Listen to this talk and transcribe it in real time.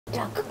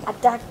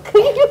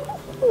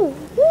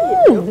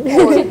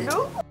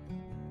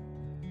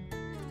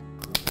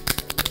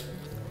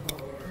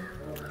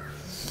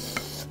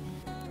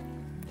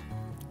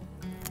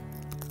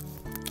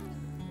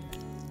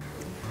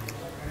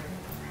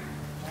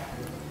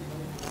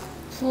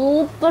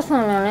Super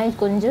സാധനമാണ് ഈ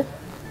കൊഞ്ച്.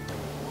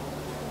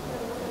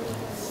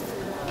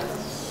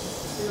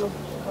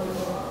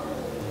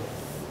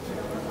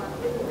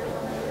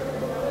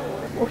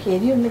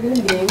 എരിയുണ്ടെങ്കിലും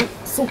ഗ്രേവി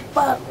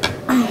സൂപ്പർ.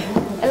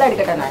 എല്ലാം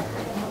എടുക്കട്ടെ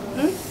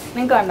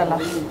നിങ്ങൾക്ക് വേണ്ടല്ലോ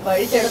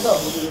വഴിച്ചെടുത്തോ.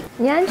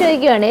 ഞാൻ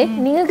ചോദിക്കുവാണേ,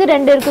 നിങ്ങൾക്ക്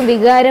രണ്ടുപേർക്കും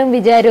വികാരവും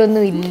വിചാരവും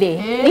ഒന്നും ഇല്ലേ?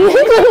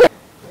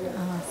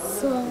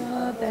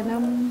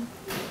 ആസ്വാദനം.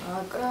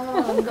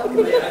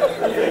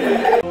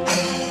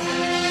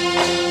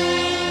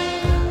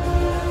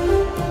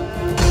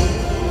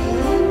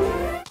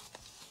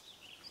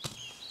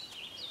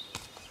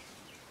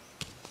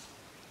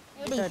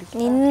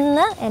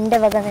 ഇന്ന് എന്റെ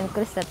വക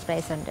നിനക്കൊരു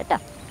സർപ്രൈസ് ഉണ്ട് കേട്ടോ.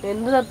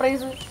 എന്ത്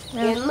സർപ്രൈസ്?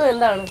 എന്നും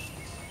എന്താണ്?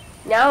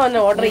 ഞാൻ വന്ന്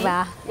ഓർഡർ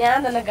ചെയ്യും, ഞാൻ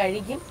തന്നെ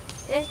കഴിക്കും.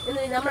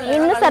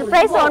 ഇന്ന്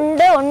സർപ്രൈസ്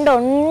ഉണ്ട് ഉണ്ട്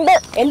ഉണ്ട്.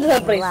 എന്ത്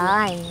സർപ്രൈസ്? വാ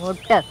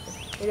ഇങ്ങോട്ട്.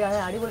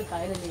 അടിപൊളി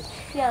കായലല്ലേ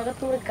ഈ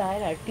അകത്തൂടെ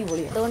കായൽ,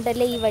 അടിപൊളി.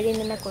 അതുകൊണ്ടല്ലേ ഈ വഴി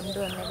നിന്നെ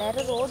കൊണ്ടുവന്നത്.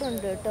 വേറെ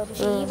റോഡുണ്ട് കേട്ടോ,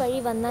 പക്ഷെ ഈ വഴി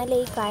വന്നാലേ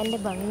ഈ കായലിന്റെ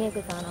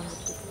ഭംഗിയൊക്കെ കാണാൻ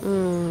പറ്റും.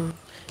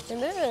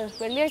 എന്ത്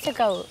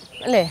വെള്ളിയാഴ്ചക്കാവ്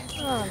അല്ലേ?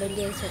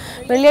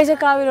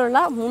 വെള്ളിയാഴ്ചക്കാവിലുള്ള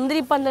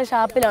മുന്തിരിപ്പന്തൽ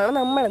ഷാപ്പിലാണ്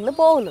നമ്മളിന്ന്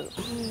പോകുന്നത്.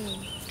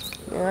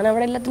 ഞാൻ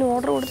അവിടെ എല്ലാത്തിനും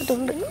ഓർഡർ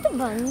കൊടുത്തിട്ടുണ്ട്.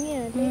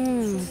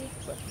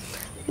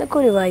 ഇതൊക്കെ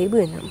ഒരു വൈബ്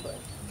തന്നെ.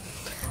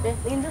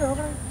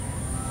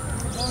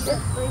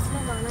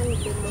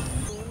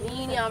 നീ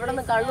ഇനി അവിടെ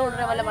നിന്ന്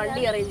കണ്ണുകൊണ്ടുവരാൻ വല്ല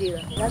വണ്ടി അറേഞ്ച് ചെയ്ത?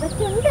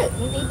 അതൊക്കെ ഉണ്ട്.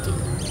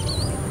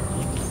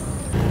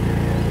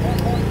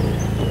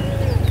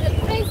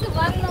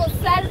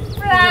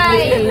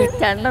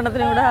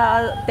 രണ്ടെണ്ണത്തിനും കൂടെ ആ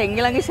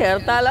തെങ്ങിലങ്ങ്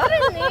ചേർത്താലോ?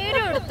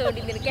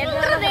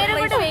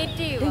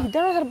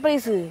 ഇതാണ്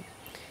സർപ്രൈസ്.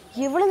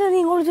 എവിടെ നീ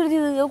ഇങ്ങോട്ട്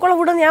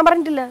ഫുഡ് ഞാൻ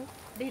പറഞ്ഞിട്ടില്ല.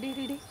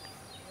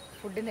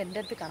 ഫുഡിന് എൻ്റെ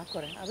അടുത്ത് കണക്ക്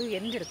പറയാം, അത്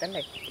എൻ്റെ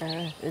അടുത്തല്ലേ?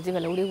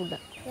 വില കൂടിയ ഫുഡാ.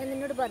 ഞാൻ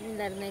നിന്നോട്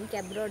പറഞ്ഞിട്ടുണ്ടായിരുന്നു എനിക്ക്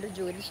അബ്രോഡ്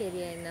ജോലി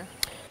ശരിയായെന്ന്.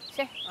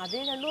 പക്ഷേ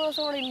അതിന് 2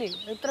 ദിവസം കൂടെ ഇല്ലേ?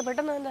 ഇത്ര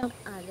പെട്ടെന്ന് തന്നെ?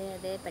 അതെ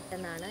അതെ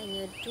പെട്ടെന്നാണ്. ഇനി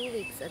ഒരു 2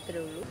 വീക്സ് അത്രേ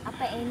ഉള്ളൂ.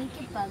 അപ്പൊ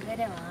എനിക്ക്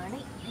പകരമാണ്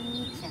ഈ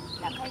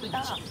ചക്ക.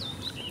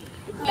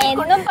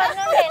 എന്നും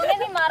പറഞ്ഞോണ്ട് എന്നെ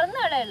നീ മറന്നു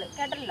കളയല്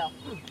കേട്ടല്ലോ.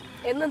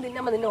 എന്നും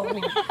തിന്നുമ്പോ നിന്നെ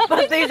ഓർമ്മിക്കും.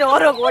 പ്രത്യേകിച്ച്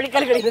ഓരോ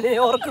കോഴിക്കൽ കളിക്കുന്നതിനെ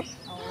ഓർക്കും.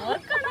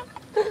 ഓർക്കണം,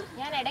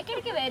 ഞാൻ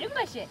ഇടയ്ക്കിടയ്ക്ക് വരും.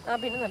 പക്ഷേ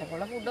പിന്നെ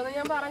നിനക്കുള്ള ഫുഡൊന്നും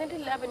ഞാൻ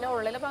പറഞ്ഞിട്ടില്ല. പിന്നെ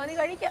ഉള്ളിലെ പകുതി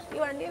കഴിക്കാം. ഈ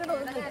വണ്ടിയുടെ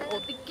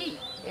ഒതുക്കി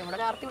എവിടെ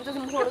കാർത്തി പിടിച്ച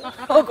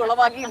സിംഹം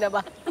ബാക്കിയില്ല.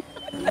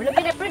 ഇവിടെ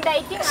പിന്നെ എപ്പോഴും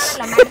ഡയറ്റിംഗ്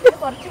ആണല്ലോ, മാഡത്തിന്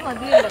കുറച്ച്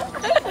മതിയല്ലോ.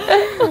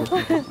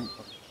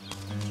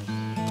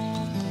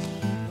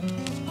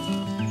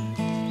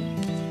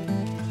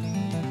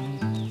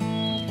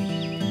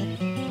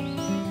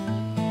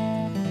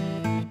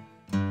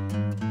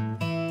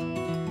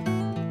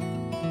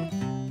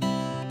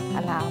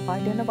 അല്ല, ആ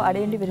പാട്ട് തന്നെ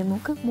പാടേണ്ടി വരും.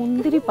 നോക്ക്,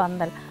 മുന്തിരി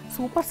പന്തൽ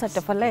സൂപ്പർ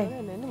സെറ്റപ്പ് അല്ലേ?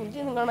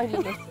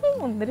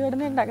 മുന്തിരി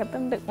ഇടുന്നതിൻ്റെ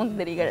അകത്തുണ്ട്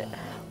മുന്തിരികൾ.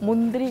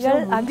 മുന്തിരി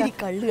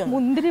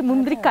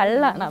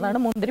കള്ളാണ്, അതാണ്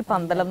മുന്തിരി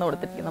പന്തലെന്ന്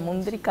കൊടുത്തിരിക്കുന്നത്.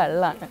 മുന്തിരി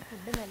കള്ളാണ്.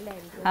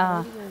 ആ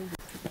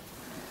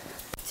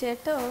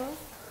ചേട്ടോ,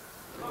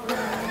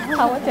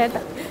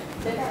 ചേട്ടാ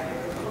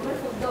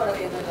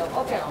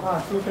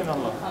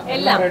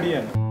എല്ലാം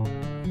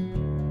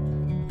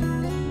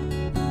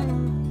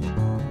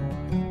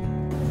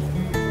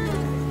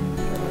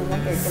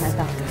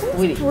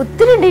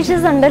ഒത്തിരി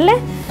ഡിഷസ് ഉണ്ടല്ലേ?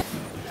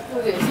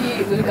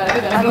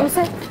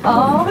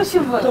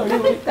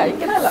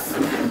 കഴിക്കണല്ലോ.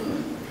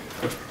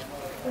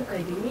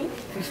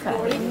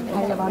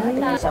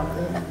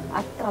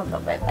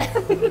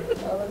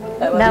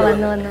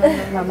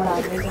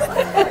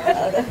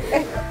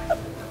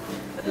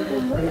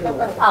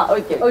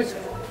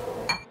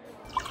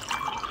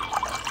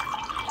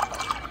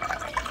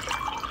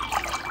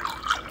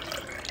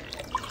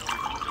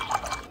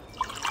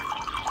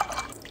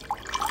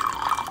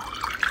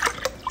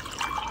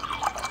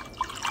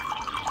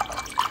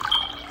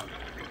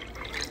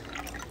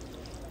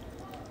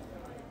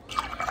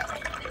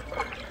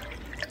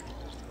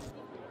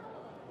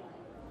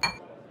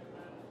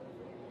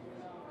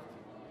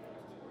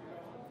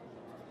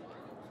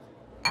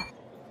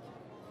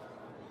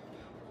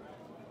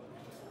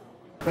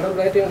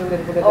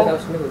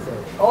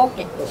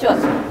 Okay, sure.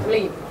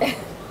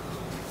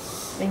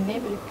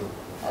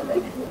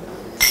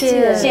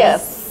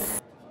 Cheers.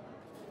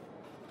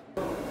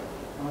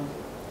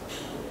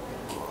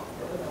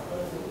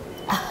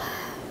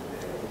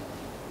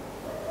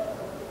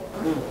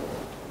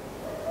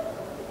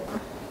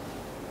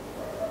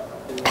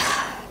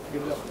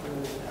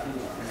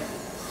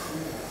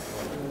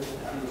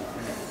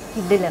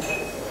 ഇഡില്ല,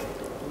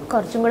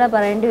 കുറച്ചും കൂടെ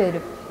പറയേണ്ടി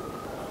വരും.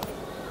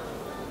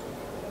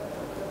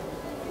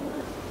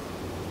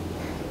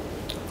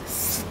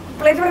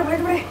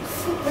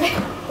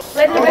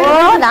 ഓ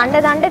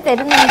ദാണ്ടെ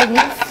തരുന്നുണ്ട്,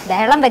 നീ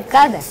വെള്ളം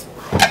വെക്കാതെ.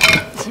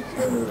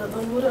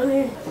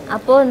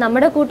 അപ്പോ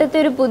നമ്മുടെ കൂട്ടത്തിൽ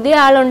ഒരു പുതിയ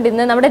ആളുണ്ട്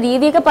ഇന്ന്. നമ്മുടെ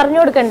രീതിയൊക്കെ പറഞ്ഞു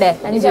കൊടുക്കണ്ടേ?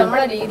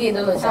 നമ്മുടെ രീതി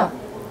എന്താന്ന് വെച്ചാൽ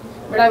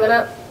ഇവിടെ അങ്ങനെ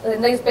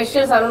എന്തെങ്കിലും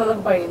സ്പെഷ്യൽ സാധനം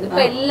നമുക്ക് പഴയത്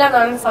ഇപ്പൊ എല്ലാ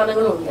നാടൻ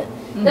സാധനങ്ങളും ഉണ്ട്.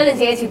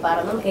 ചേച്ചി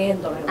പറഞ്ഞു കേൻ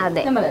തുടങ്ങി.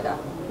 അതെ ഞാൻ പറയാം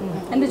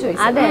എൻ്റെ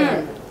ചോയ്സ്. അതെ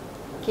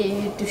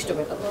ഏറ്റവും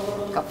ഇഷ്ടപ്പെട്ടു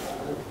കപ്പ.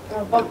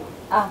 അപ്പം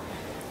ആ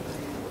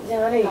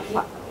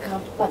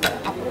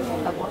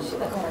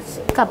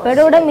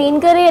കപ്പയുടെ കൂടെ മീൻ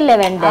കറിയല്ലേ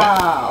വേണ്ടേ?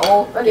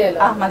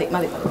 മതി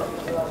മതി.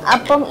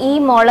 അപ്പം ഈ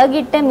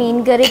മുളകിട്ട മീൻ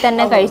കറി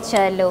തന്നെ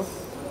കഴിച്ചാലോ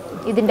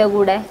ഇതിന്റെ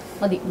കൂടെ?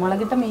 മതി,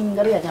 മുളകിട്ട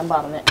മീൻകറിയാ ഞാൻ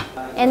പറഞ്ഞത്.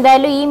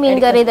 എന്തായാലും ഈ മീൻ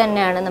കറി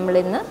തന്നെയാണ് നമ്മൾ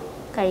ഇന്ന്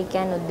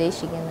കഴിക്കാൻ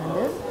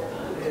ഉദ്ദേശിക്കുന്നത്.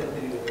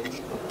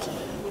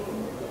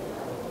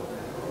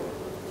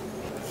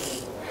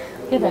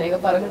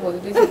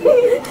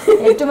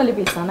 ഏറ്റവും വലിയ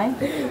പീസാണേ.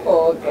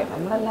 ഓക്കെ,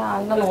 നമ്മളെല്ലാം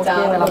ആളിനെ നോക്കിയാ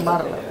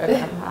വിളമ്പാറുള്ളൂ.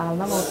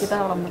 ആളിനെ നോക്കിയിട്ടാ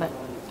വിളമ്പണേ.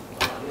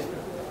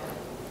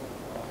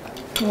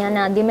 ഞാൻ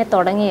ആദ്യമേ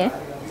തുടങ്ങിയേ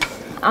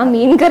ആ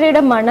മീൻ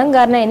കറിയുടെ മണം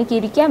കാരണം എനിക്ക്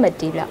ഇരിക്കാൻ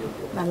പറ്റിയില്ല.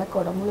 നല്ല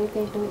കുടംപുളിയൊക്കെ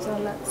ഇട്ട് വെച്ച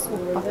നല്ല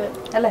സൂപ്പർ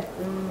അല്ലേ?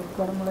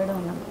 കുടംപുളിയുടെ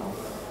മണം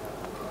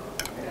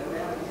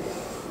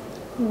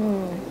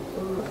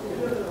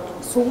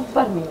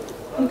സൂപ്പർ മീൻ.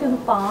 എനിക്കൊന്ന്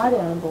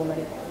പാരയാണ്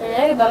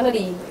തോന്നുന്നത്.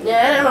 പറഞ്ഞടി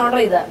ഞാനാണ് ഓർഡർ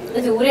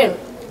ചെയ്തത്. ചൂരയാണ്.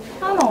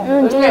 ആണോ?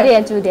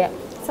 ചൂര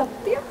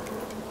സത്യം.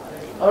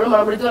 അവള്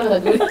മണം പിടിച്ചു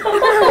പറഞ്ഞു.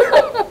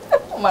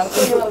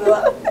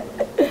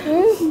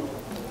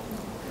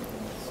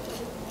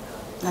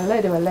 നല്ല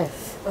എരിവല്ലേ?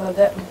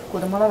 അതെ,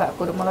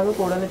 കുരുമുളക്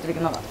കൂടുതൽ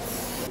ഇട്ടിരിക്കുന്നതാ.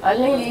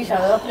 അല്ലെങ്കിൽ ഈ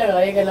ഷവർപ്പിലെ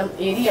കളിയൊക്കെല്ലാം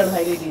എരിയാണ്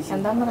ഹൈലൈറ്റ്.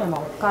 എന്താന്ന് പറയുമോ,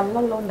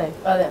 കള്ളുള്ളതുകൊണ്ടേ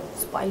അതെ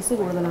സ്പൈസി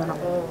കൂടുതൽ വേണം.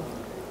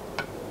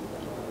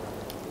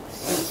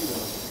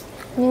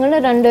 നിങ്ങൾ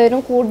രണ്ടുപേരും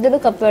കൂടുതൽ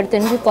കപ്പ എടുത്ത്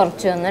എനിക്ക്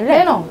കുറച്ച് തന്നല്ലേ?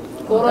 വേണോ?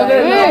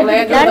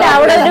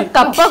 അവിടെ ഒരു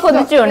കപ്പ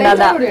കൊതിച്ചുണ്ട്.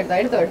 അതാ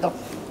എടുത്തോ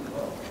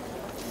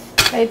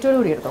പ്ലേറ്റോട്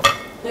കൂടി എടുത്തോ.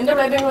 നിന്റെ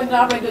പ്ലേറ്റ്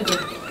ആ പ്ലേറ്റ് വെച്ചു.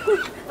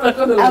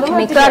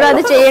 മിക്കവാറും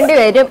അത് ചെയ്യേണ്ടി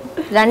വരും.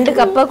 2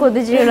 കപ്പ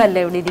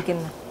കൊതിച്ചുകളല്ലേ ഇവിടെ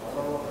ഇരിക്കുന്നത്.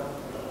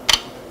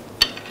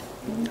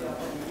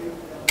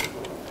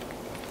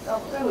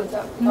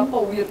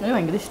 എനിക്ക്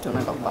ഭയങ്കര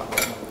ഇഷ്ടമാണ്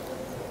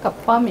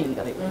കപ്പ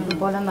മീൻകറി.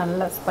 അതുപോലെ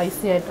നല്ല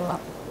സ്പൈസി ആയിട്ടുള്ള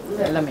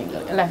എല്ലാ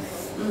മീൻകറി അല്ലേ?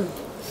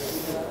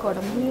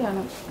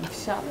 കുടംപുളിയാണ്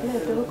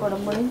ഷാപ്പിലായിട്ടുള്ള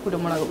കുടംപുളിയും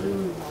കുരുമുളകും.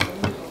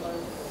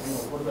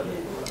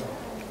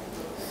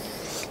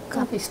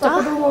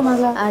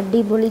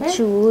 അടിപൊളി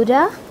ചൂര.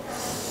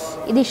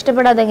 ഇത്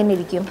ഇഷ്ടപ്പെടാതെ എങ്ങനെ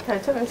ഇരിക്കും?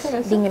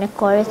 ഇതിങ്ങനെ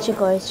കുഴച്ച്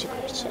കുഴച്ച്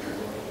കുഴച്ച്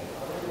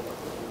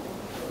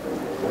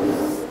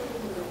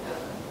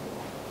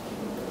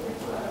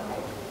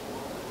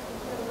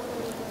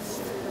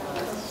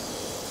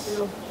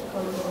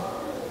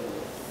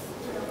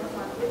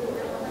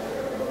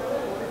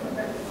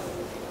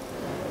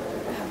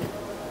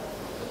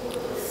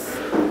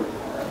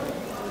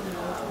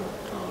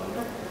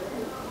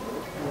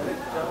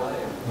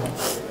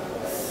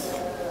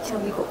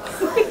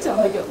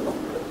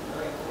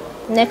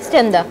നെക്സ്റ്റ്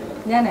എന്താ?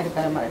 ഞാൻ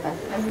എടുക്കാനും പറയട്ടെ.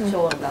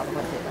 ചോറ്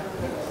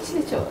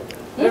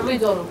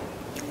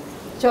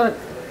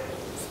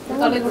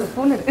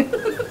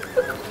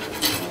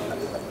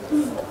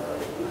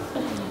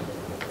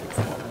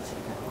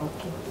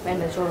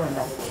വേണ്ട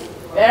ചോറുണ്ടോ?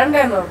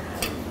 വേണ്ടോ?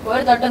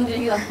 ഒരു തട്ടം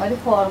തിരിക്കുക. ഒരു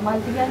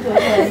ഫോർമാലിറ്റി ഞാൻ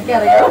ചോദിച്ചാൽ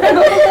എനിക്കറിയാം.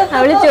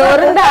 അവള്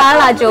ചോറിന്റെ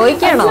ആളാ,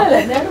 ചോദിക്കണോ?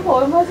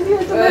 ഫോർമാലിറ്റി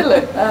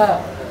ചോദിച്ചതല്ലേ?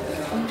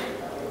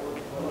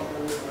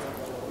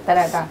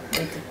 തരാട്ടാ.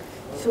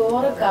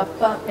 ചോറ്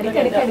കപ്പ എടുക്ക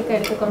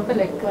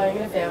കുഴപ്പമില്ല.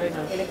 ഭയങ്കര ഫേവറേറ്റ്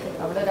ആണ്.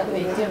 അവിടെ ഒരാൾ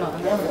വെയിറ്റ് ചെയ്യണോ?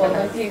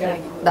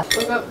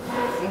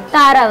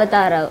 താറാവ്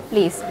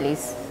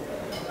പ്ലീസ്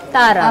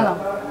താറാവ്.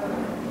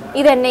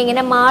 ഇതെന്നെ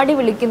ഇങ്ങനെ മാടി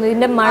വിളിക്കുന്നു.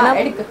 ഇതിന്റെ മണം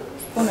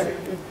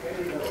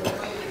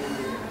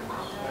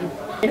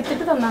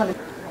എടുത്തിട്ട് തന്നാ മതി.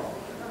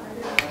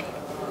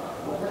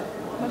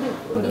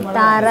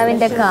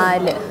 താറാവിന്റെ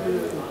കാല്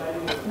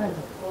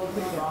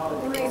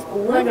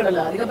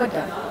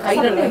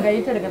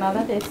കൈട്ടെടുക്കണം,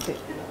 അതാ ടേസ്റ്റ്.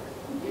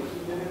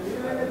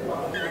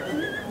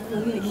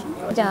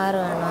 ചാറ്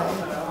വേണോ?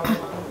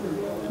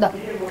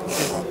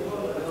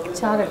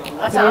 ചാറ്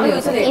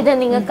ഇത്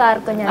നിങ്ങൾക്ക്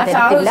ആർക്കും ഞാൻ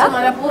തരത്തില്ല.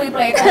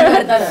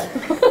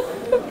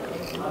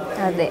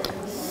 അതെ,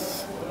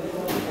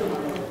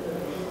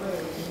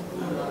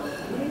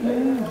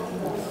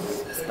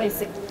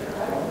 സ്പൈസി.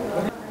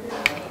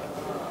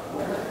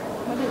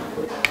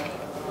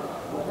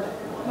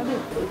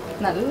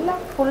 നല്ല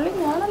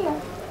പുള്ളിങ് ആണല്ലോ.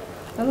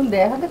 അതൊന്നും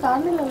ദേഹത്ത്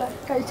കാണുന്നില്ലല്ലോ.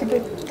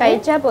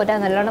 കഴിച്ചാ പോരാ,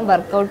 നല്ലോണം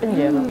വർക്കൗട്ടും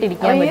ചെയ്യണം,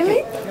 ഇരിക്കാൻ പറ്റും.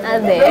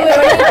 അതെ,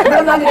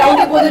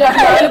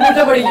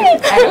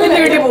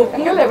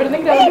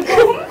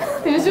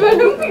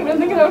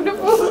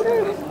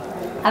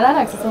 അതാണ്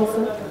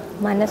എക്സസൈസ്.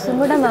 മനസ്സും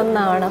കൂടെ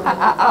നന്നാവണം.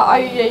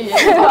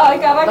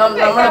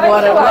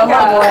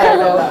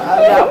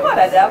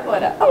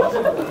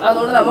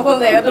 അതുകൊണ്ട്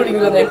നമുക്കൊന്നും ദേഹത്ത്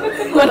പിടിക്കില്ലേ?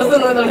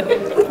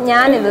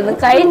 ഞാനിതൊന്ന്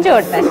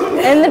കഴിച്ചോട്ടെ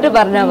എന്നിട്ട്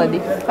പറഞ്ഞാ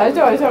മതി.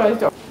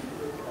 കഴിച്ചോ.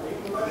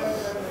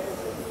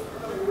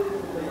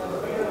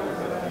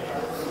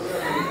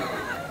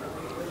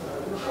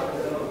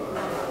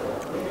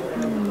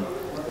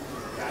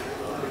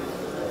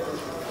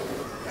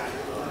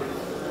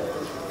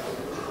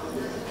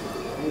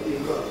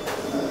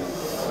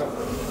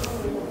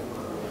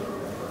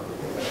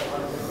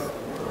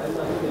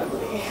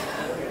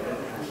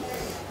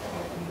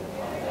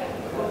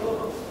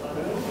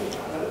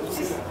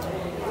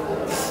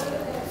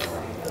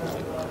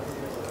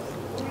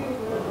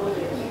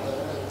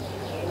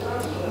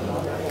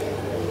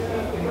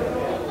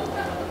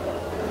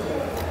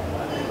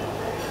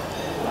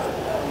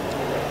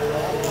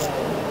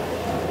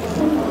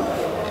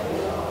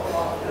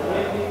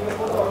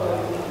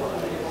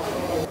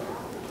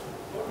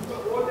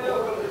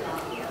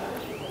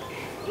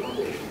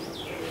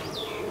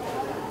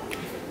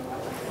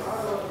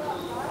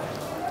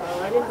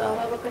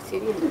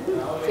 ശരിയുണ്ട്.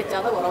 പക്ഷെ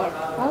ചത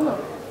കുറവാണ്.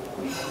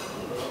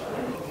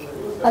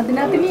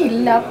 അതിനകത്ത് ഇനി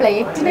ഇല്ല,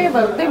 പ്ലേറ്റിനെ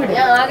വെറുതെ വിടും.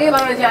 ഞാൻ ആകെ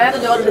പറഞ്ഞു ചായ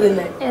ചോറിട്ട്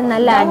തിന്നെ.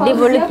 നല്ല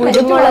അടിപൊളി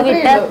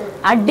കുരുമുളകിട്ട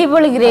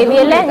അടിപൊളി ഗ്രേവി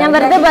അല്ലേ? ഞാൻ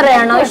വെറുതെ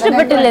പറയാണോ?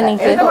 ഇഷ്ടപ്പെട്ടില്ലേ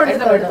നിനക്ക്?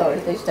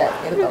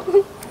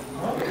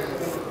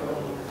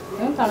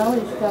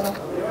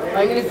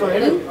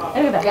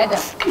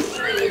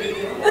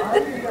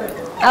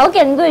 അവക്ക്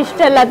എന്തോ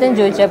ഇഷ്ടമല്ലാത്തന്ന്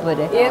ചോദിച്ചാ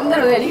പോരെ.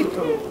 എന്താണ് എനിക്ക്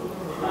ഇഷ്ടമുള്ളൂ.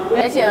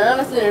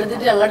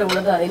 എടുത്തിട്ട് അങ്ങോട്ട്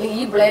കൊടുത്താൽ അല്ലെങ്കിൽ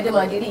ഈ പ്ലേറ്റ്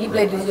മാറ്റിയിട്ട് ഈ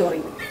പ്ലേറ്റ് വെച്ച്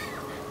ചോറിയും.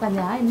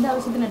 ഞാൻ എന്റെ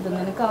ആവശ്യത്തിന് എടുത്തു,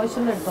 നിനക്ക്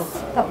ആവശ്യമുള്ള എടുത്തോ,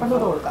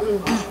 കപ്പണ്ടോട് കൊടുക്കാം.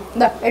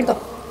 എന്താ എടുത്തോ.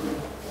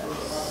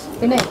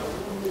 പിന്നെ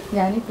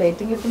ഞാൻ ഈ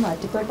പ്ലേറ്റിംഗ് എടുത്ത്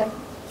മാറ്റിക്കോട്ടെ,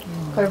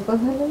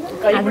 കുഴപ്പമൊന്നുമില്ലല്ലോ.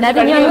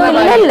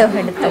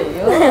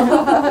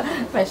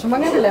 വിഷമം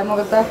കണ്ടില്ലേ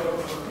മുഖത്ത്?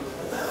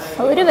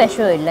 ഒരു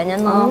വിഷവും ഇല്ല, ഞാൻ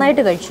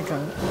നന്നായിട്ട്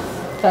കഴിച്ചിട്ടുണ്ട്.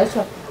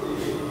 കഴിച്ചോ?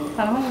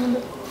 കാണാൻ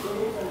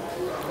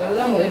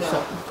എല്ലാം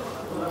ഇഷ്ടം.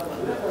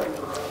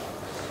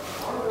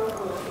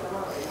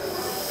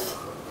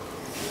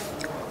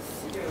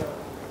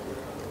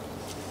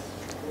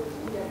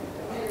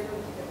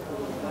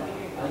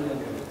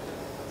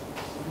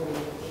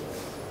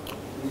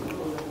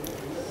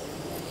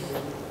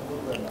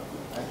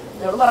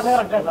 പറഞ്ഞ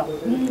കറക്റ്റ് കേട്ടോ.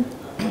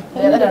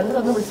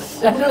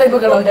 രണ്ട് ടൈപ്പ്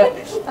കളവ്.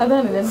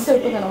 അതാണ്, രണ്ട്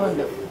ടൈപ്പ്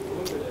കണവുണ്ട്.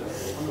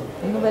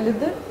 ഒന്ന്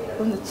വലുത്,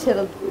 ഒന്ന്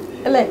ചെറുത്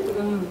അല്ലേ?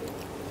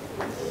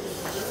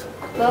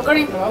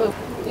 നോക്കണി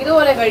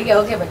ഇതുപോലെ കഴിക്കാം.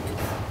 ഓക്കെ പറ്റും.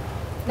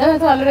 ഞാൻ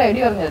നല്ലൊരു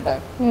ഐഡിയ പറഞ്ഞു കേട്ടോ.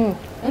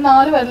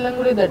 4 വിരലും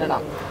കൂടി ഇത്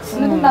ഇടണം,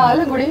 എന്നിട്ട്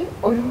 4 കൂടി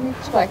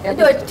ഒരുമിച്ച്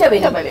ഒറ്റ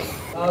വില.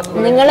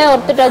 നിങ്ങളെ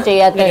ഓർത്തിട്ടാ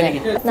ചെയ്യാത്തത്.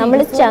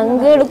 നമ്മള്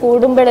ചങ്കുകൾ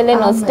കൂടുമ്പോഴല്ലേ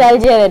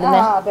നൊസ്റ്റാൾജിയ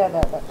വരുന്നത്.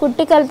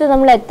 കുട്ടിക്കാലത്ത്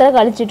നമ്മൾ എത്ര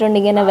കളിച്ചിട്ടുണ്ട്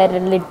ഇങ്ങനെ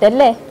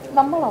വിരലിട്ടല്ലേ?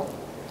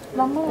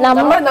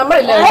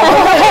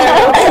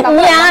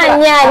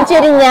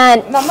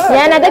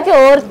 ഞാൻ അതൊക്കെ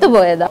ഓർത്തു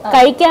പോയതാ.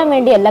 കഴിക്കാൻ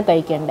വേണ്ടിയല്ല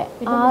കഴിക്കണ്ടേ,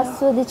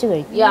 ആസ്വദിച്ച്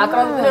കഴിക്കും.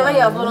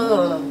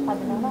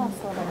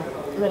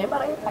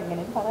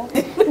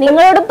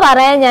 നിങ്ങളോട്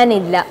പറയാൻ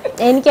ഞാനില്ല,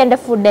 എനിക്ക് എന്റെ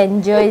ഫുഡ്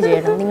എൻജോയ്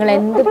ചെയ്യണം. നിങ്ങൾ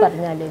എന്ത്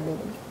പറഞ്ഞാലും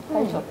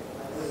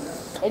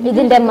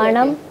ഇതിന്റെ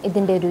മണം,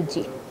 ഇതിന്റെ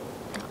രുചി,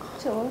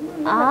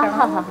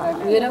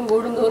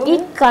 ഈ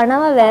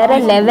കണവ വേറെ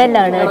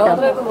ലെവലാണ് കേട്ടോ.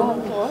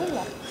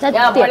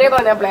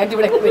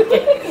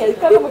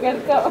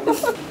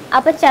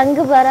 അപ്പൊ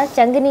ചങ്ക് പറ,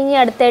 ചങ്കിന് ഇനി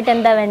അടുത്തായിട്ട്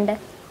എന്താ വേണ്ടേ?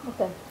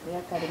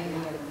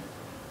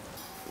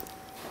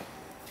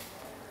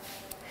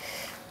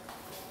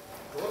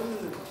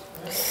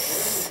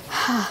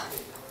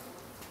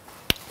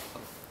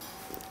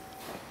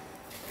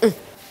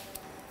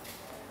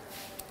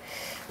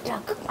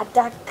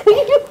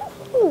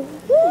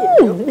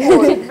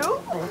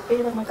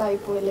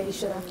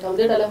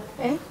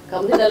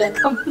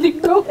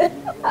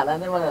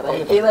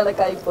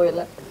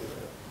 കായിപ്പോയല്ലോ.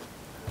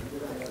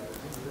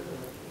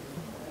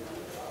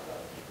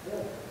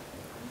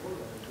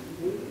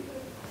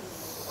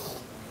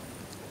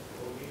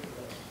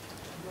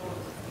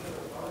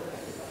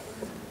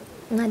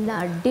 നല്ല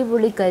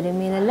അടിപൊളി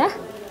കരിമീനല്ലേ?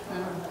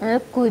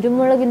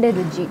 കുരുമുളകിന്റെ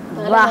രുചി.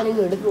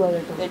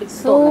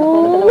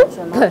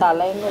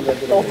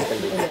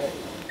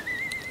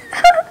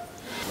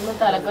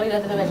 തലക്കറി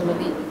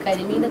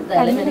കരിമീൻ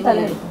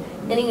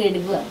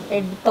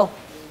എടുത്തോ,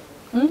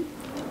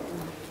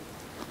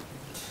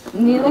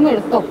 നീ തന്നെ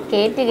എടുത്തോ.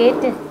 കേറ്റ്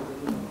കേറ്റ്.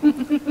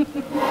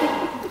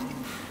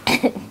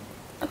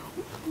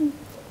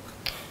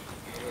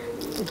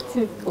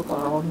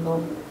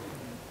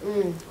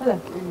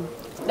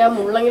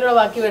 മുള്ളങ്ങിലൂടെ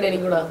ബാക്കി വേണ്ട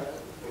എനിക്കൂടാ.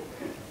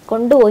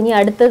 കൊണ്ടുപോയി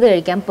അടുത്തത്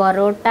കഴിക്കാം.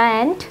 Parotta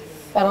and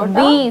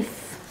beef.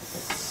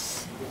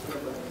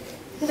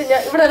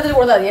 ഇവിടെ എടുത്തിട്ട്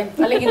കൊടുത്താൽ മതിയെ,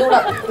 അല്ലെങ്കിൽ ഇതുകൂടെ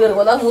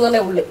തീർക്കും. അതാ 3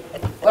 ഉള്ളി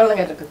വെള്ളം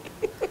കേട്ടിട്ട്.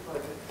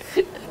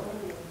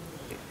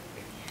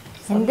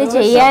 എന്ത്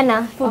ചെയ്യാനാ,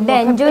 ഫുഡ്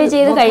എൻജോയ്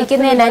ചെയ്ത്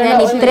കഴിക്കുന്നതിനാ ഞാൻ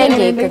ഇത്രയും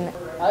കേൾക്കുന്നത്.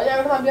 അത്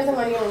ഞങ്ങളുടെ അഭ്യാസം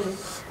കാണിക്കുന്നുണ്ട്.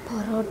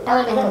 Parotta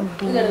and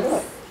beef.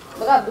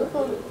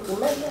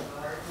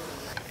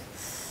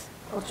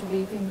 കുറച്ച്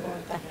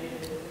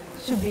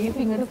ബീഫ്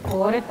ഇങ്ങോട്ട്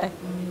പോരട്ടെ.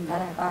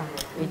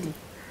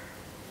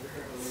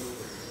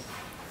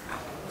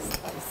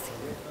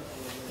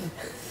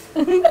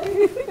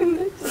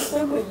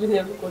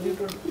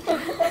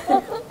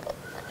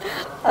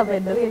 അപ്പൊ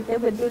എന്നത് കഴിക്കാൻ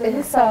പറ്റൂല,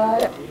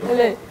 സാരം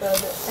അല്ലേ?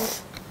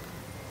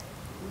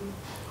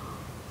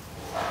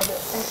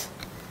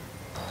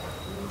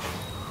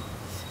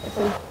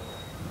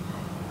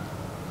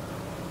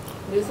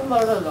 ബീഫും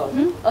പൊറോട്ടല്ലോ,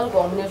 അത്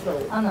കോമ്പിനേഷൻ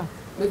ആണ്.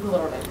 ബീഫും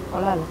പൊറോട്ട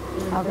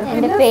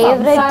എന്റെ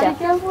ഫേവറേറ്റ്.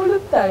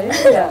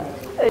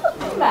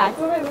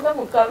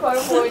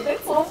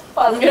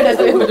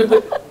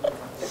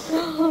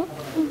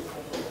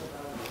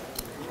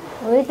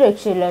 ഒരു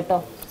രക്ഷയില്ല കേട്ടോ,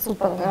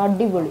 സൂപ്പർ,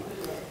 അടിപൊളി.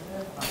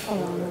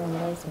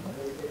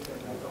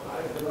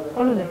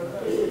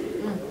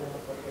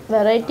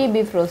 വെറൈറ്റി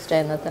ബീഫ് റോസ്റ്റ്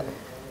ആയിരുന്നത്.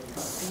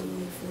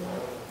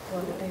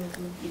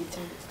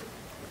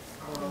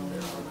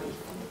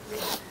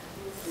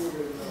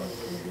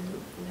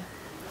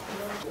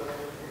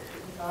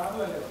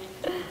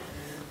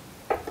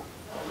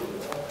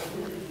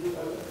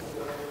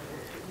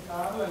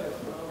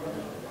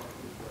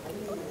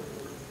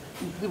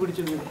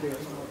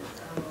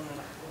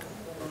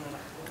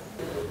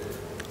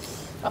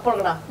 അപ്പോൾ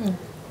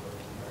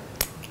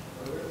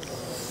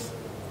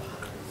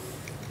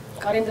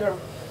കറി എന്തിനാണോ?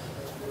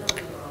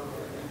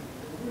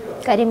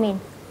 കരിമീൻ.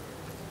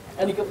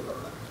 എനിക്ക്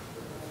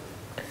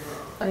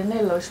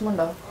ഒരെണ്ണയുള്ള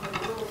വിഷമമുണ്ടോ?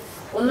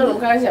 ഒന്നും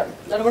കഴിച്ചാ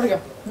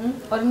കുടിക്കാം.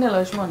 ഒരെണ്ണയുള്ള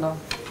വിഷമമുണ്ടോ?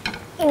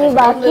 ഇനി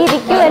ബാക്കി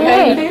ഇരിക്കുമല്ലേ?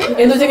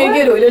 എന്ന് വെച്ചാൽ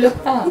എനിക്ക് വരുമല്ലോ.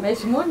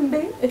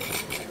 വിഷമമുണ്ട്.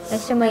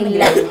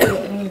 വിഷമമില്ല.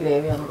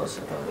 ഗ്രേവിയാണ്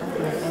കുറച്ച്.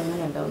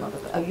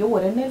 അയ്യോ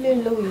ഒരെണ്ണല്ലേ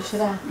ഉള്ളൂ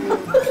ഈശ്വര.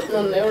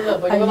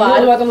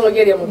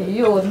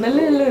 അയ്യോ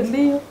ഒന്നല്ലേ ഉള്ളൂ, എന്ത്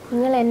ചെയ്യും?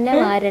 നിങ്ങൾ എന്നെ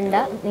മാരണ്ട,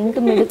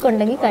 നിങ്ങൾക്ക്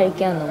മിടുക്കുണ്ടെങ്കിൽ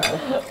കഴിക്കാൻ നോക്കും.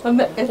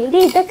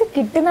 ഇതൊക്കെ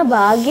കിട്ടുന്ന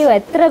ഭാഗ്യം.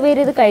 എത്ര പേര്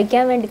ഇത്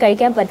കഴിക്കാൻ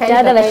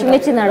പറ്റാതെ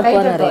വിഷമിച്ച്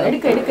നടക്കുമെന്നറിയാം.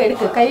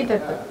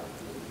 കൈയിട്ടെടുത്ത്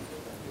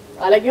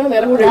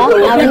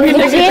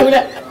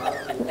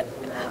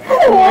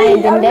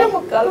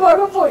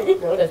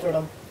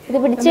ഇത്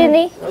പിടിച്ചേ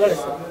നീ.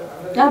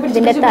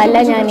 ഇതിന്റെ തല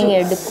ഞാൻ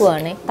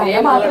എടുക്കുവാണ്. തല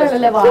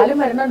മാത്രമല്ലേ വാലും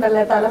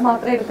വരുന്നുണ്ടല്ലേ, തല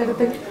മാത്രം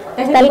എടുത്തെടുത്ത്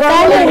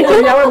തൽക്കാലം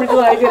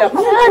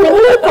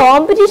നിങ്ങൾ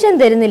കോമ്പറ്റീഷൻ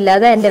തരുന്നില്ല,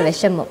 അതാ എന്റെ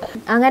വിഷമം.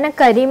 അങ്ങനെ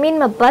കരിമീൻ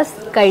മപ്പാസ്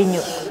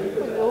കഴിഞ്ഞു.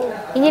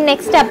 ഇനി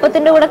നെക്സ്റ്റ്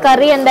അപ്പത്തിന്റെ കൂടെ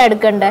കറി എന്താ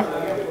എടുക്കണ്ടേ?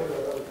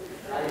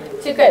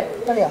 ചിക്കൻ.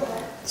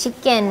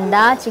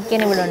 ചിക്കൻ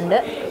ഇവിടെ ഉണ്ട്.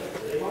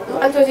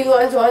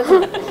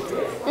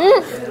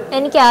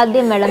 എനിക്ക്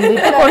ആദ്യം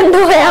വിളമ്പിട്ട്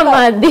കൊണ്ടുപോയാ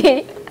മതി.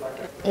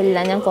 ഇല്ല,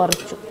 ഞാൻ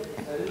കുറച്ചു.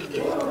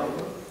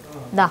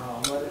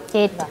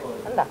 ചേട്ടാ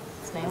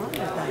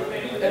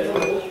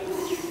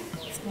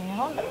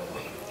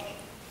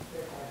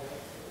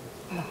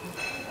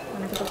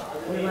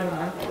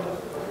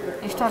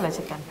ഇഷ്ടമല്ല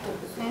ചിക്കൻ.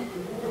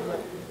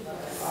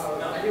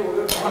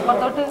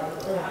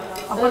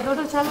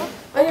 അപ്പുറത്തോട്ട് വെച്ചാലോ?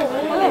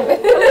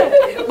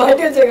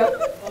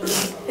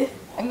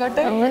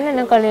 എങ്ങോട്ട്? അങ്ങനെ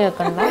തന്നെ കളി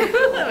വെക്കണ്ട.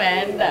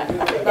 വേണ്ട,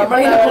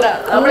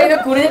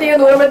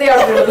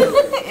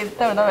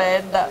 ഇത്തവണ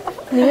വേണ്ട.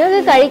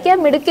 നിങ്ങൾക്ക് കഴിക്കാൻ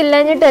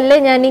മിടുക്കില്ലാഞ്ഞിട്ടല്ലേ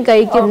ഞാൻ ഈ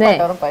കഴിക്കുന്നേ.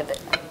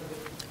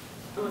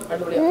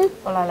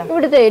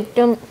 ഇവിടുത്തെ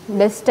ഏറ്റവും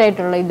ബെസ്റ്റ്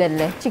ആയിട്ടുള്ള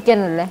ഇതല്ലേ, ചിക്കൻ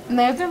അല്ലേ?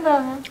 നേരത്തെ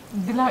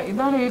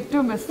ഇതാണ്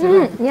ഏറ്റവും ബെസ്റ്റ്.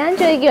 ഞാൻ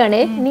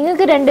ചോദിക്കുവാണേ,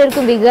 നിങ്ങൾക്ക്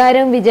രണ്ടുപേർക്കും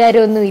വികാരവും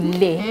വിചാരവും ഒന്നും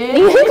ഇല്ലേ?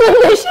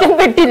 നിങ്ങൾക്കൊന്നും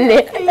ഇഷ്ടപ്പെട്ടില്ലേ?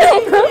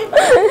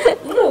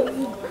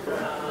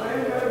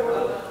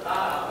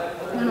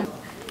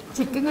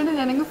 ചിക്കൻ കൊണ്ട്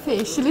ഞാനങ്ങ്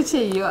ഫേഷ്യൽ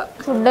ചെയ്യുക.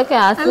 ഫുഡൊക്കെ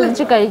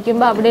ആസ്വദിച്ച്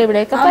കഴിക്കുമ്പോ അവിടെ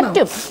ഇവിടെയൊക്കെ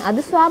പറ്റും, അത്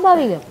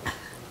സ്വാഭാവികം.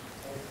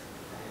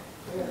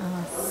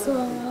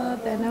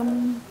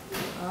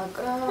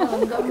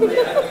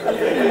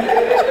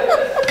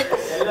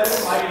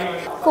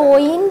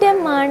 കോയിന്റെ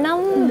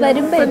മണം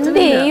വരുമ്പോ എന്ത്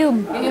ചെയ്യും?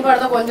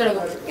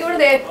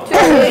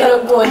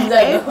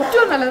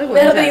 ഏറ്റവും നല്ലത്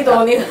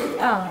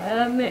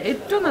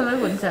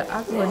കൊഞ്ച. ആ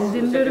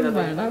കൊഞ്ചിന്റെ ഒരു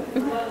മണം.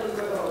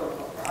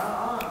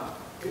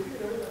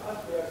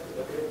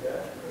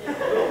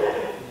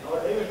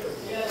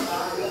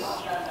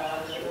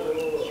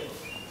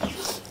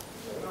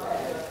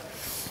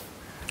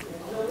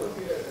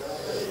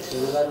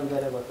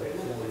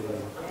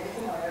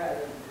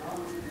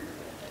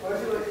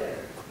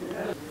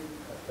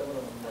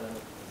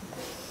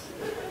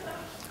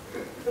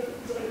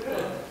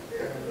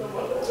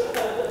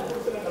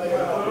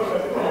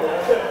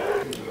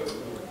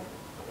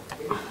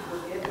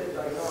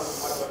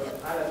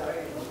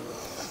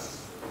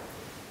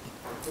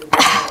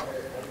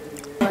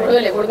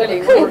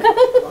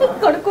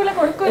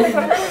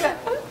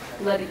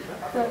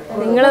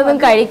 നിങ്ങളൊന്നും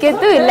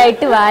കഴിക്കത്തും ഇല്ല,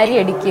 ഇട്ട് വാരി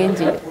അടിക്കുകയും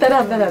ചെയ്യും.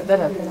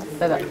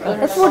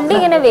 ഫുഡ്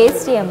ഇങ്ങനെ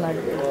വേസ്റ്റ് ചെയ്യാൻ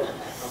പാടില്ല.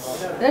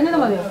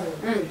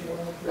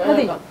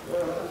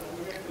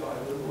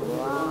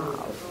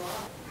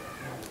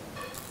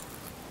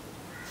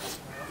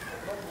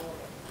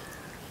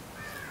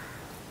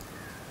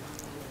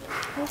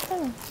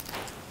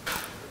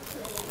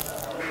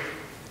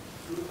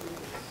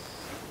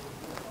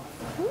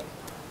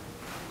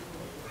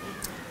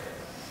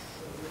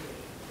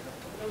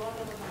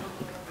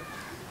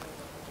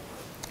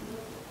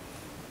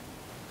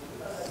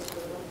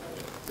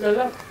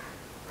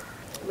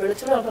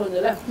 വെളിച്ചെണ്ണ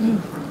അല്ലേ?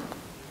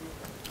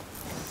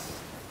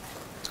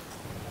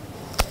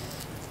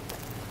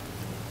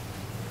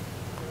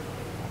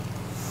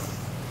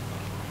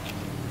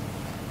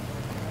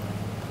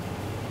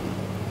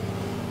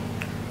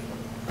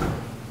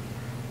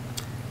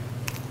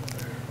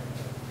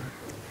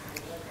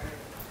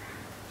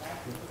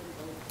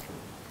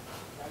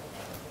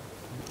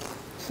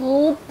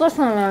 സൂപ്പർ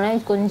സാധനമാണ് ഈ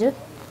കൊഞ്ച്.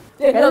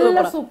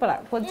 എല്ലാം സൂപ്പറാ,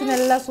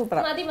 കൊച്ചിനെല്ലാം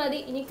സൂപ്പറാ. മതി.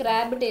 ഇനി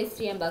ക്രാബ് ടേസ്റ്റ്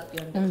ചെയ്യാൻ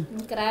ബാക്കിയുണ്ട്.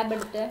 ക്രാബ്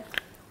എടുത്ത്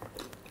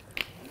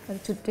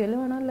ചുറ്റിലും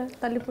വേണമല്ലേ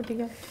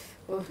തല്ലിപ്പൊട്ടിക്കാൻ.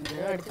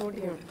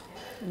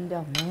 എൻ്റെ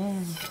അമ്മേ,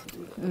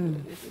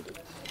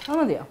 ആ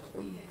മതിയോ?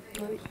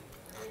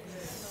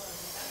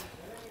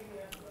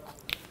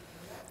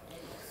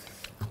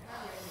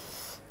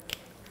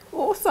 ഓ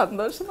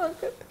സന്തോഷം.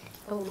 അമ്മക്ക്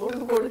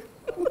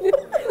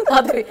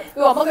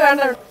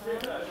വേണ്ട,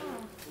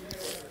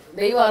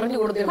 ദൈവം അറിഞ്ഞു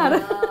കൊടുത്ത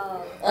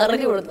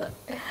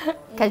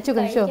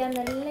കഴിച്ചോ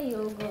നല്ല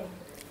യോഗം.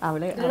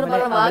 അവളെ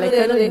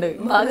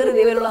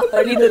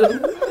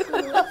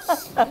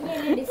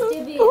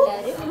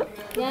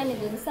ഞാൻ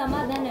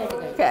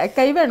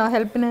കൈ വേണോ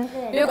ഹെൽപ്പിന്?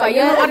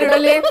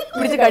 കയ്യല്ലേ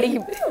പിടിച്ച്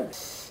കടിക്കും.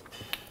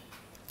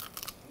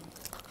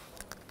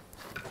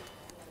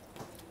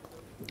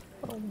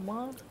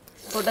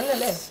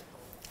 പൊട്ടല്ലേ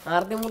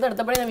ആർത്തി മൂത്ത്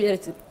എടുത്തപ്പോഴേ ഞാൻ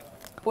വിചാരിച്ചു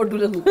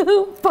പൊട്ടൂലെന്ന്.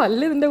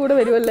 പല്ല് ഇതിന്റെ കൂടെ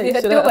വരുമല്ലോ.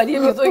 വലിയ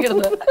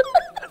കിടന്നത്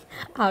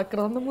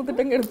ആക്രാന്തം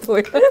മൂത്തിട്ടങ്ങ് എടുത്തു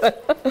പോയി.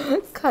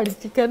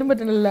 കടിച്ചിക്കാനും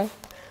പറ്റണില്ല.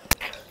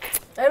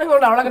 അതിനെ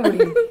കൊണ്ട് അവളെ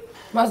കണ്ടുപിടിക്കും.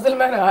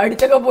 മസൽമാൻ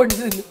അടിച്ചൊക്കെ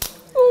പൊട്ടിച്ചു തിന്നു.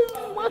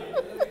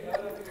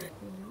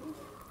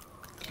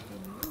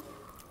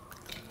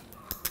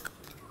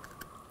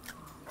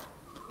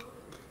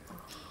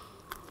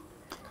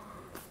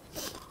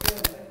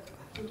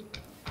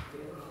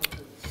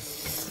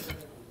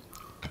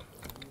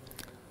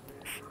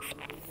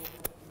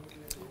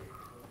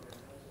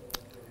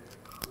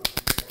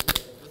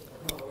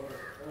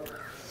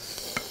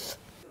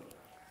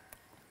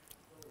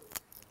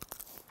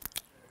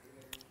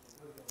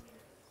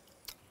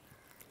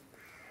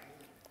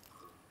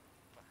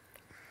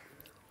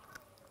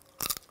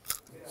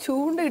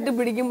 ചൂണ്ട ഇട്ട്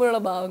പിടിക്കുമ്പോഴുള്ള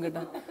ഭാവം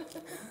കേട്ടാ.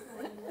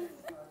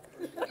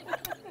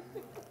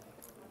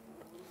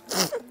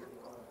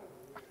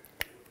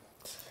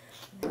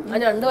 ആ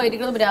ഞണ്ട്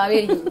വയറ്റിക്കണം രാവിലെ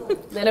ആയിരിക്കും.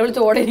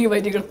 നിലവിളിച്ച് ഓടായിരിക്കും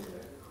വയറ്റിക്കണം.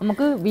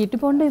 നമുക്ക് വീട്ടിൽ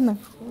പോണ്ടേന്ന്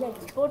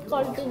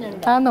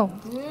ആണോ?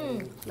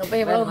 അപ്പൊ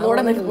ഇവിടെ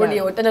ഒന്നുകൂടെ നിൽക്കൂടി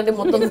ഒറ്റ ഞണ്ട്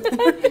മൊത്തം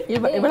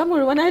ഇവിടെ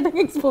മുഴുവനായിട്ട്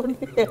എക്സ്പോർട്ട്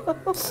ചെയ്യാം.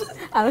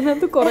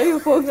 അതിനകത്ത് കുറെ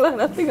വിഭവങ്ങൾ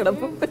അതിനകത്ത്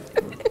കിടപ്പും.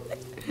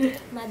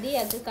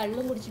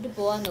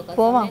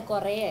 പോവാം.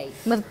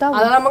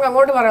 അതാണ് നമുക്ക്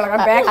അങ്ങോട്ട് പറയാം.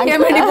 പാക്ക് ചെയ്യാൻ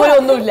വേണ്ടി പോലും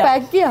ഒന്നുമില്ല.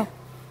 പാക്ക് ചെയ്യാൻ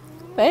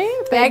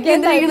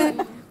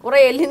കുറെ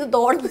എല്ലിന്ന്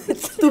തോടുന്ന്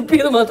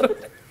തുപ്പിയത് മാത്രം.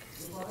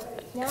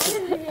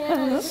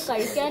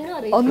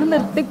 ഒന്ന്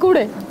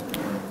നിർത്തിക്കൂടെ?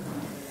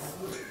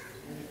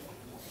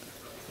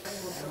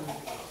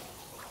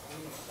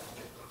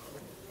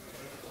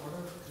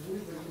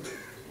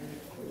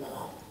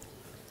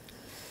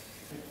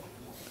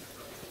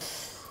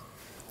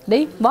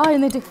 ഡേയ് വാ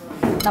എഴുന്നേറ്റ്.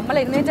 നമ്മൾ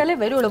എഴുന്നേറ്റാലേ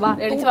വരുള്ളൂ. വാ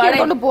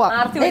കൊണ്ട് പോവാ.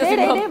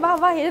 വാ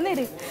വാ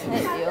എഴുന്നേറ്റ്.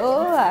 അയ്യോ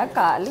ആ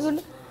കാല്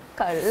കൊണ്ട്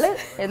കള്ള്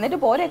എന്നിട്ട്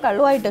പോരെ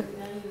കള്ളുമായിട്ട്.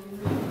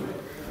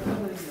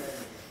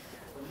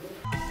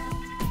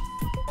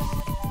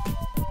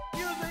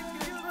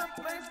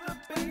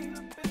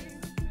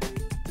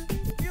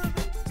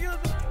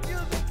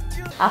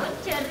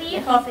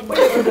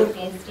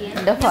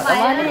 എന്റെ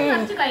ഭഗവാനെ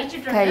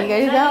കൈ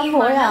കഴുകാൻ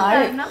പോയ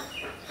ആള്.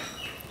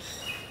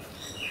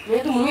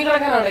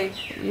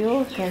 അയ്യോ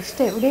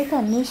കഷ്ടം. എവിടെയൊക്കെ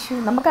അന്വേഷിച്ചു.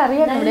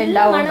 നമുക്കറിയാം ഇവിടെ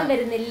ഉണ്ടാവും.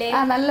 ആ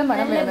നല്ല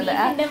മണം വരുന്നുണ്ട്.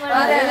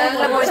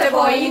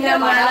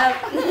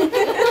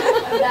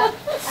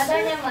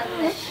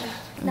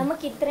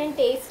 നമുക്ക് ഇത്രയും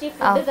ടേസ്റ്റി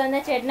ഫുഡ് തന്ന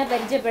ചേട്ടനെ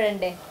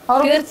പരിചയപ്പെടണ്ടേ?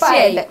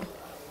 തീർച്ചയായിട്ടും.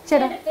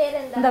 ചേട്ടാ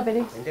എന്താ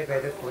പേര്?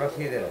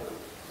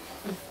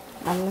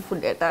 നല്ല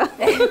ഫുഡ് കേട്ടാ.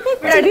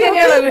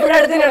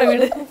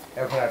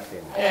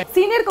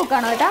 സീനിയർ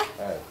കുക്കാണോ ചേട്ടാ?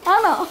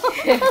 ആണോ?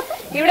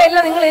 ഇവിടെ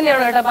എല്ലാം നിങ്ങൾ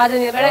തന്നെയാണോ ചേട്ടാ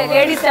പാചകം? ഇവിടെ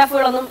ലേഡി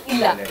സ്റ്റാഫുകളൊന്നും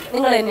ഇല്ല,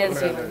 നിങ്ങൾ തന്നെയാണ്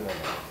ചെയ്യുന്നത്.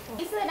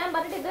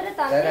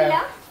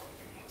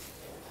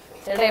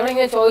 ചേട്ടാ ഇവിടെ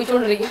ഇങ്ങനെ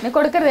ചോദിച്ചോണ്ടിരിക്കും.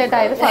 കൊടുക്കരുത്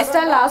ചേട്ടാ. ഇത് ഫസ്റ്റ്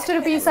ആൻഡ് ലാസ്റ്റ്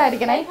ഒരു പീസ്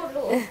ആയിരിക്കണേ.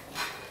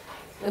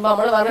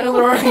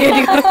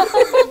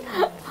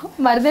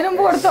 മരുന്നിന്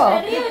മുമ്പ് കൊടുത്തോ?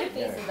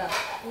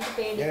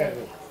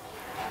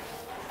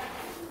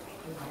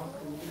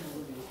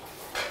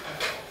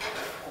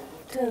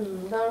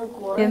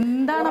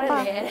 എന്താണപ്പാ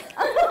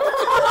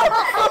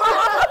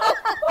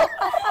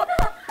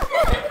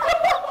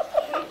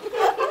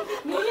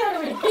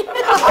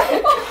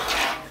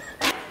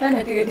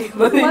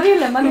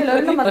മതിയല്ലേ? മതിയല്ലോ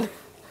ഒരെണ്ണം മതി.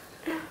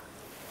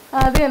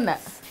 അത് തന്നെ.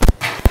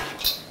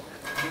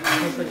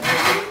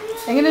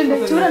 എങ്ങനെയുണ്ട്?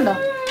 ചൂടുണ്ടോ?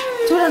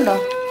 ചൂടുണ്ടോ?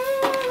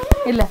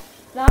 ഇല്ല.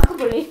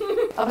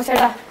 അപ്പൊ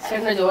ചേട്ടാ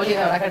ചേട്ടന്റെ ജോലി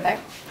നടക്കട്ടെ.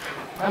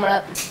 നമ്മള്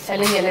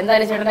ശല്യം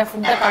എന്തായാലും ചേട്ടന്റെ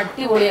ഫുഡൊക്കെ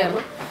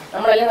അടിപൊളിയായിരുന്നു.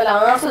 നമ്മളെല്ലാം നല്ല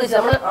ആസ്വദിച്ചു.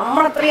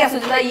 നമ്മളത്രയും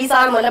ആസ്വദിച്ചാൽ ഈ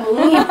സാധനം നല്ല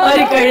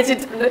മൂന്നായി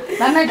കഴിച്ചിട്ടുണ്ട്.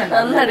 നന്നായിട്ട്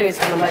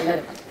കഴിച്ചിട്ടുണ്ട്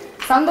നമ്മളെല്ലാവരും.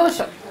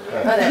 സന്തോഷം.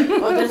 അതെ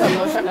ഒത്തിരി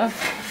സന്തോഷം.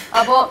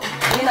 അപ്പോ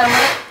ഇനി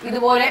നമ്മൾ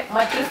ഇതുപോലെ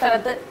മറ്റൊരു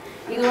സ്ഥലത്ത്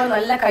ഇതുപോലെ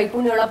നല്ല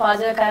കൈപ്പുണ്യമുള്ള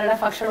പാചകക്കാരുടെ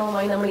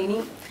ഭക്ഷണവുമായി നമ്മൾ ഇനി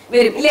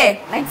വരും ഇല്ലേ?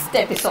 നെക്സ്റ്റ്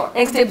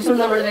എപ്പിസോഡ്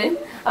നമ്മൾ വരും.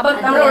 അപ്പം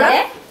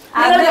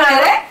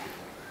നമ്മളിവിടെ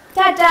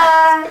ടാറ്റാ.